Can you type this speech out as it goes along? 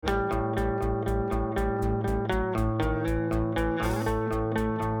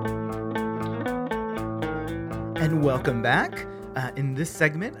And welcome back. In this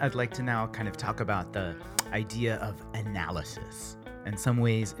segment, I'd like to now kind of talk about the idea of analysis and some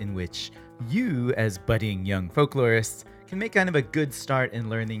ways in which you, as budding young folklorists, can make kind of a good start in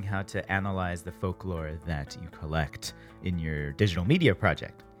learning how to analyze the folklore that you collect in your digital media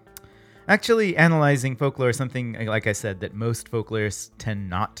project. Actually, analyzing folklore is something, like I said, that most folklorists tend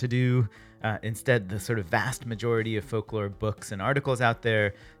not to do. Instead, the sort of vast majority of folklore books and articles out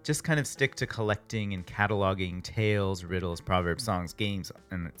there just kind of stick to collecting and cataloging tales, riddles, proverbs, songs, games,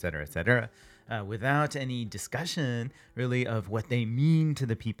 and et cetera, without any discussion, really, of what they mean to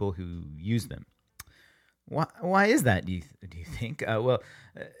the people who use them. Why is that, do you think?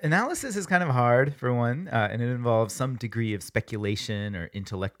 Analysis is kind of hard, for one, and it involves some degree of speculation or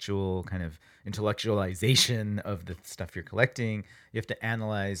intellectualization of the stuff you're collecting. You have to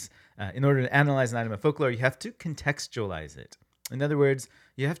analyze, in order to analyze an item of folklore, you have to contextualize it. In other words,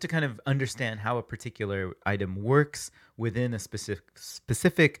 you have to kind of understand how a particular item works within a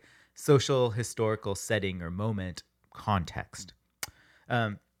specific social, historical setting or moment context.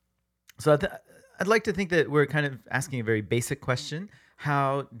 I'd like to think that we're kind of asking a very basic question.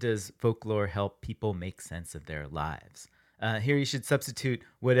 How does folklore help people make sense of their lives? Here you should substitute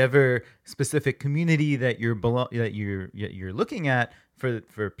whatever specific community that you're looking at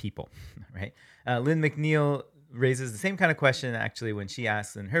for people, right? Lynn McNeil raises the same kind of question actually when she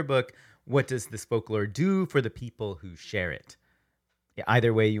asks in her book, what does this folklore do for the people who share it?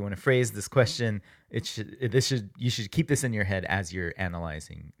 Either way you want to phrase this question, you should keep this in your head as you're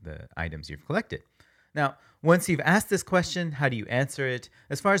analyzing the items you've collected. Now, once you've asked this question, how do you answer it?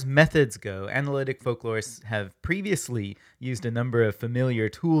 As far as methods go, analytic folklorists have previously used a number of familiar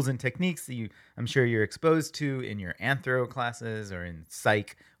tools and techniques that I'm sure you're exposed to in your anthro classes or in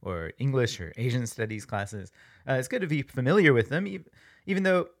psych or English or Asian studies classes. It's good to be familiar with them, even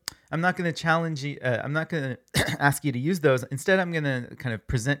though I'm not going to challenge you. I'm not going to ask you to use those. Instead, I'm going to kind of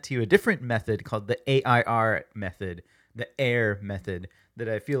present to you a different method called the AIR method, the AIR method, that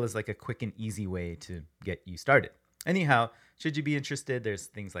I feel is like a quick and easy way to get you started. Anyhow, should you be interested, there's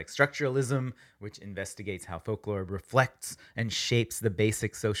things like structuralism, which investigates how folklore reflects and shapes the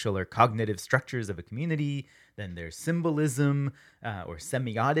basic social or cognitive structures of a community. Then there's symbolism or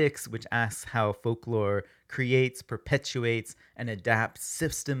semiotics, which asks how folklore creates, perpetuates, and adapts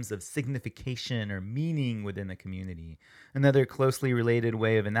systems of signification or meaning within a community. Another closely related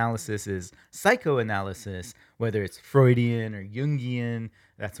way of analysis is psychoanalysis, whether it's Freudian or Jungian,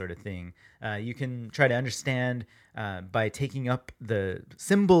 that sort of thing. You can try to understand by taking up the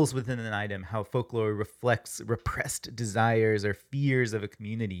symbols within an item how folklore reflects repressed desires or fears of a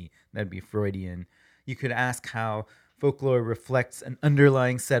community. That'd be Freudian. You could ask how folklore reflects an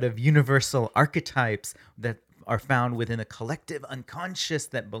underlying set of universal archetypes that are found within a collective unconscious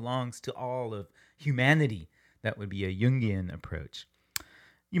that belongs to all of humanity. That would be a Jungian approach.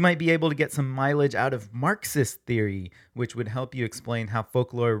 You might be able to get some mileage out of Marxist theory, which would help you explain how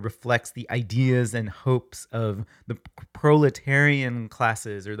folklore reflects the ideas and hopes of the proletarian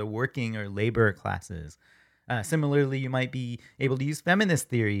classes or the working or labor classes. Similarly, you might be able to use feminist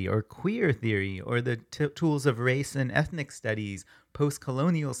theory or queer theory or the tools of race and ethnic studies,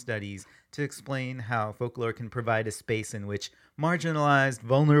 post-colonial studies, to explain how folklore can provide a space in which marginalized,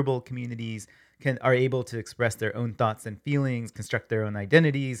 vulnerable communities are able to express their own thoughts and feelings, construct their own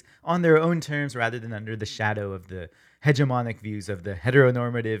identities on their own terms rather than under the shadow of the hegemonic views of the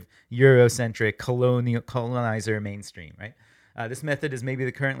heteronormative, Eurocentric, colonizer mainstream, right? This method is maybe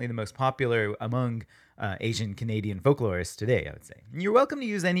currently the most popular among Asian Canadian folklorists today, I would say. And you're welcome to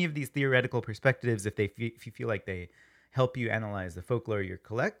use any of these theoretical perspectives if you feel like they help you analyze the folklore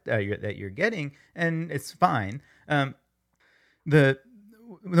that you're getting, and it's fine. No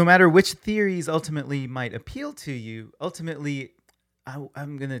matter which theories ultimately might appeal to you, ultimately,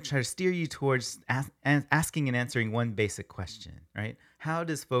 I'm going to try to steer you towards asking and answering one basic question, right? How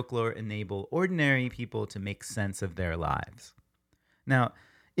does folklore enable ordinary people to make sense of their lives? Now,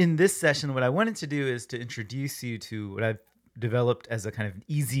 in this session, what I wanted to do is to introduce you to what I've developed as a kind of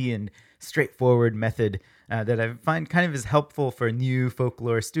easy and straightforward method that I find kind of is helpful for new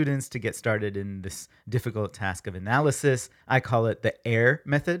folklore students to get started in this difficult task of analysis. I call it the AIR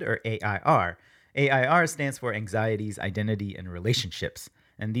method, or AIR. AIR stands for anxieties, identity, and relationships.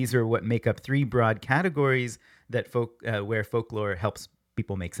 And these are what make up three broad categories that where folklore helps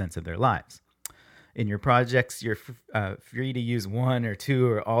people make sense of their lives. In your projects, you're free to use one or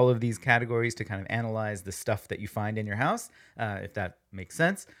two or all of these categories to kind of analyze the stuff that you find in your house, if that makes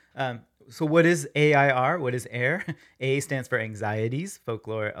sense. So what is AIR? What is AIR? A stands for anxieties.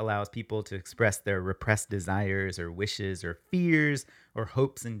 Folklore allows people to express their repressed desires or wishes or fears or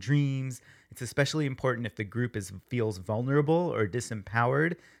hopes and dreams. It's especially important if the group feels vulnerable or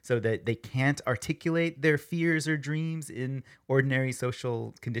disempowered so that they can't articulate their fears or dreams in ordinary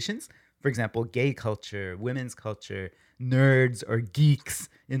social conditions. For example, gay culture, women's culture, nerds or geeks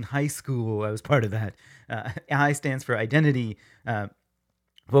in high school. I was part of that. I stands for identity.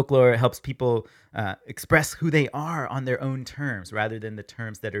 Folklore helps people express who they are on their own terms rather than the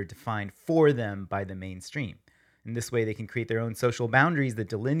terms that are defined for them by the mainstream. In this way, they can create their own social boundaries that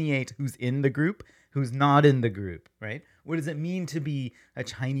delineate who's in the group, who's not in the group, right? What does it mean to be a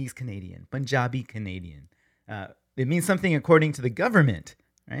Chinese Canadian, Punjabi Canadian? It means something according to the government,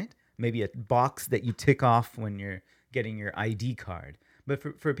 right? Maybe a box that you tick off when you're getting your ID card.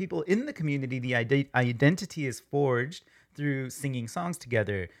 But for people in the community, the identity is forged through singing songs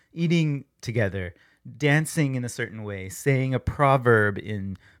together, eating together, dancing in a certain way, saying a proverb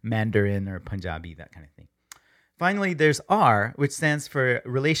in Mandarin or Punjabi, that kind of thing. Finally, there's R, which stands for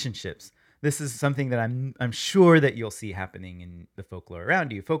relationships. This is something that I'm sure that you'll see happening in the folklore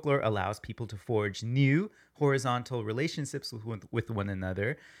around you. Folklore allows people to forge new horizontal relationships with one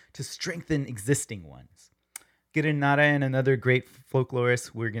another to strengthen existing ones. Kiran Narayan, another great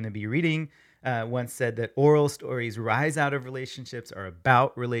folklorist we're going to be reading, once said that oral stories rise out of relationships, are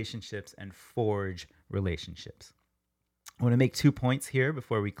about relationships, and forge relationships. I want to make 2 points here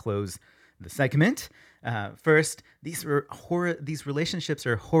before we close the segment. First, these relationships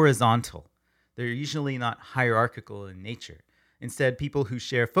are horizontal. They're usually not hierarchical in nature. Instead, people who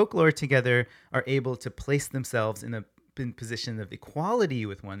share folklore together are able to place themselves in a position of equality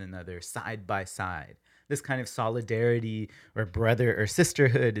with one another, side by side. This kind of solidarity or brother or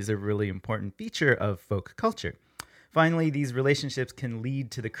sisterhood is a really important feature of folk culture. Finally, these relationships can lead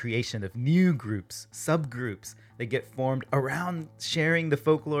to the creation of new groups, subgroups that get formed around sharing the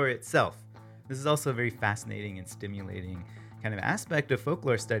folklore itself. This is also a very fascinating and stimulating kind of aspect of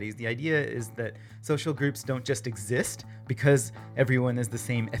folklore studies. The idea is that social groups don't just exist because everyone is the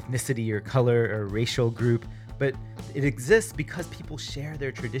same ethnicity or color or racial group, but it exists because people share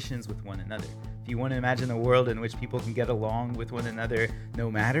their traditions with one another. If you want to imagine a world in which people can get along with one another no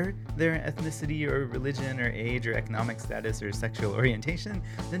matter their ethnicity or religion or age or economic status or sexual orientation,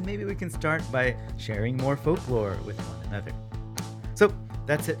 then maybe we can start by sharing more folklore with one another. So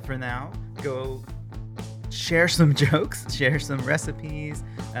that's it for now. Go share some jokes, share some recipes,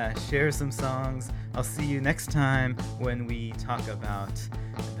 share some songs. I'll see you next time when we talk about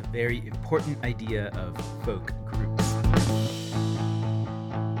the very important idea of folk groups.